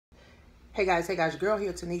Hey guys, your girl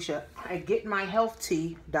here, Tanisha, at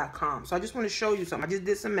getmyhealthtea.com. So I just want to show you something. I just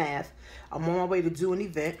did some math. I'm on my way to do an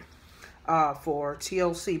event for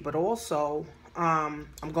TLC, but also I'm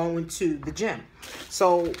going to the gym.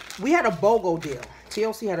 So we had a BOGO deal.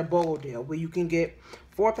 TLC had a BOGO deal where you can get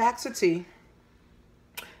 4 packs of tea,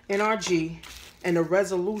 NRG, and a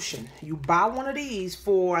resolution. You buy one of these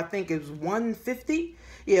for, I think it was $150.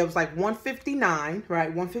 Yeah, it was like $159,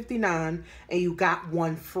 right? $159, and you got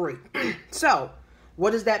one free. So,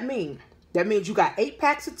 what does that mean? That means you got 8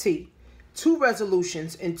 packs of tea, 2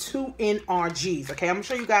 resolutions, and 2 NRGs. Okay, I'm gonna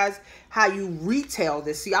show you guys how you retail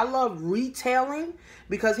this. See, I love retailing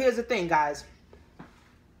because here's the thing, guys.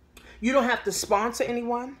 You don't have to sponsor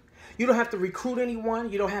anyone. You don't have to recruit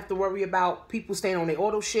anyone. You don't have to worry about people staying on their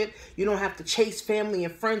auto ship. You don't have to chase family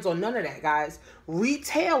and friends or none of that, guys.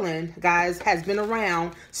 Retailing, guys, has been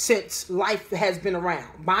around since life has been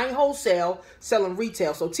around. Buying wholesale, selling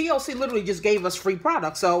retail. So TLC literally just gave us free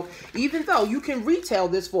products. So even though you can retail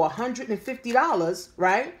this for $150,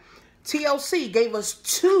 right? TLC gave us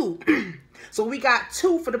 2. So we got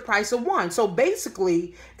 2 for the price of 1. So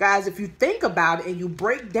basically, guys, if you think about it and you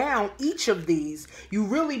break down each of these, you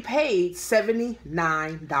really paid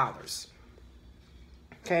 $79.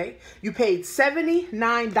 Okay? You paid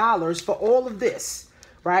 $79 for all of this,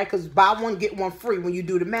 right? Because buy one, get one free. When you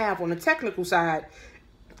do the math on the technical side,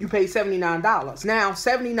 you pay $79. Now,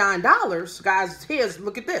 $79, guys,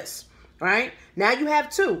 look at this, right? Now you have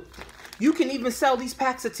 2. You can even sell these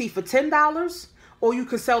packs of tea for $10. Or you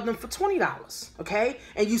can sell them for $20, okay?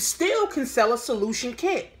 And you still can sell a solution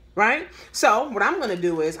kit, right? So what I'm going to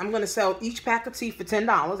do is I'm going to sell each pack of tea for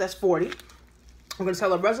 $10. That's $40. I'm going to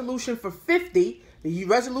sell a resolution for $50. The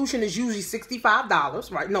resolution is usually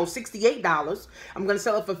 $65, right? No, $68. I'm going to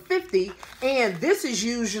sell it for $50. And this is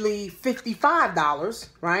usually $55,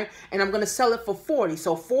 right? And I'm going to sell it for $40.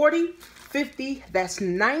 So $40, $50, that's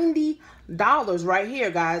 $90 right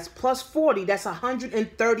here, guys. Plus $40, that's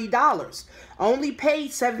 $130. Only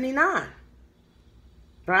paid $79.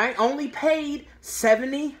 Right? Only paid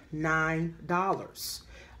 $79.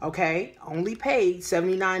 Okay? Only paid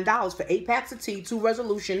 $79 for 8 packs of tea, 2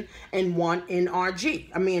 resolution, and 1 NRG.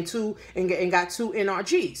 I mean, 2 and got 2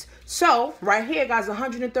 NRGs. So, right here, guys,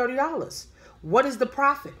 $130. What is the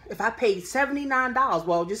profit? If I paid $79,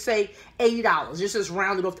 well, just say $80. Just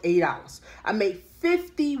round it off to $80. I made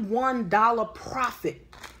 $51 profit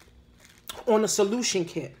on a solution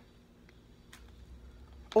kit.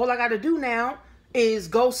 All I got to do now is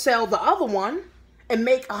go sell the other one and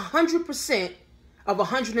make 100% of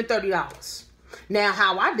 $130. Now,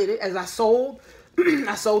 how I did it is I sold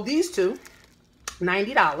these 2,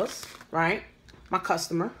 $90, right? My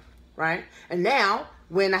customer, right? And now,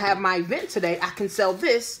 when I have my event today, I can sell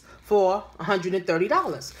this for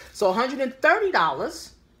 $130. So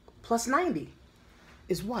 $130 plus 90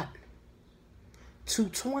 is what?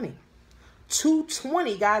 $220.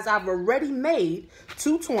 $220, guys. I've already made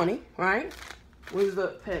 $220, right? Where's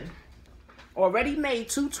the pen? Already made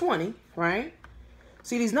 $220, right?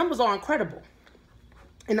 See, these numbers are incredible.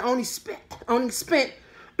 And I only spent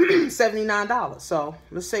 $79. So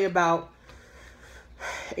let's say about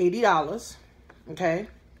 $80. Okay.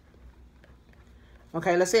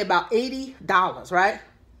 Okay, let's say about $80, right?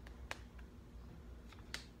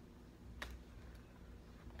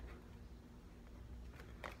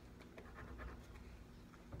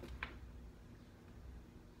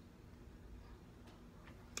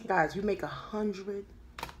 Guys, you make $140.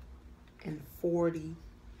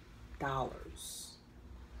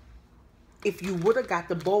 If you would have got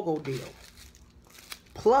the BOGO deal.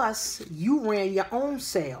 Plus, you ran your own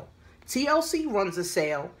sale. TLC runs a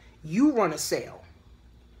sale. You run a sale.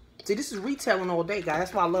 See, this is retailing all day, guys.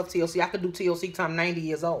 That's why I love TLC. I could do TLC time 90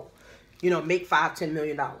 years old. You know, make $5, $10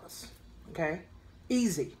 million. Okay?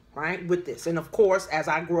 Easy, right? With this. And of course, as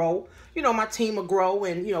I grow, you know, my team will grow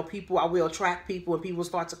and, you know, I will attract people and people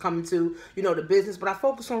start to come into, you know, the business. But I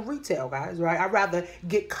focus on retail, guys, right? I'd rather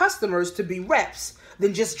get customers to be reps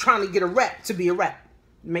than just trying to get a rep to be a rep.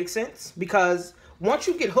 Make sense? Because once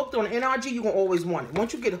you get hooked on NRG, you're going to always want it.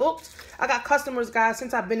 Once you get hooked, I got customers, guys,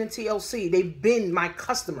 since I've been in TLC. They've been my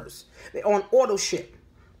customers. They're on auto ship.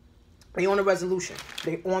 They're on the resolution.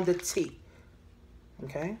 They're on the T.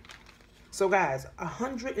 Okay? So, guys,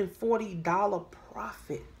 $140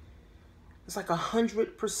 profit. It's like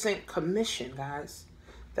 100% commission, guys.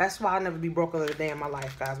 That's why I'll never be broke another day in my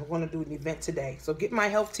life, guys. We're going to do an event today. So,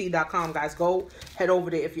 getmyhealthtea.com, guys. Go head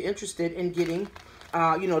over there if you're interested in getting,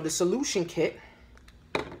 you know, the solution kit.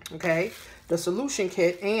 Okay, the solution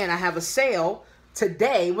kit, and I have a sale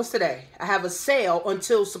today. What's today? I have a sale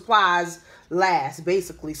until supplies last,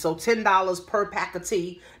 basically. So $10 per pack of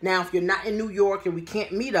tea. Now, if you're not in New York and we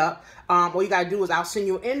can't meet up, all you got to do is I'll send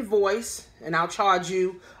you an invoice and I'll charge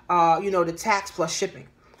you, the tax plus shipping.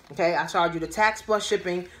 Okay, I charge you the tax plus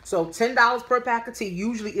shipping. So $10 per pack of tea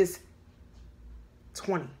usually is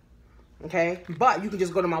 $20. Okay, but you can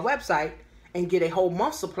just go to my website and get a whole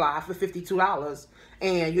month supply for $52,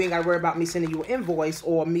 and you ain't gotta worry about me sending you an invoice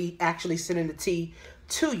or me actually sending the tea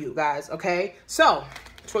to you guys. Okay, so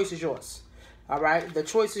choice is yours. All right, the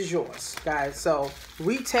choice is yours, guys. So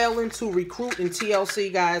retailing to recruit in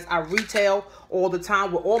TLC, guys. I retail all the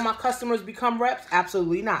time. Will all my customers become reps?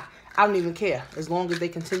 Absolutely not. I don't even care as long as they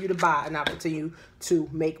continue to buy and I continue to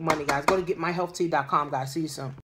make money, guys. Go to getmyhealthtea.com, guys. See you soon.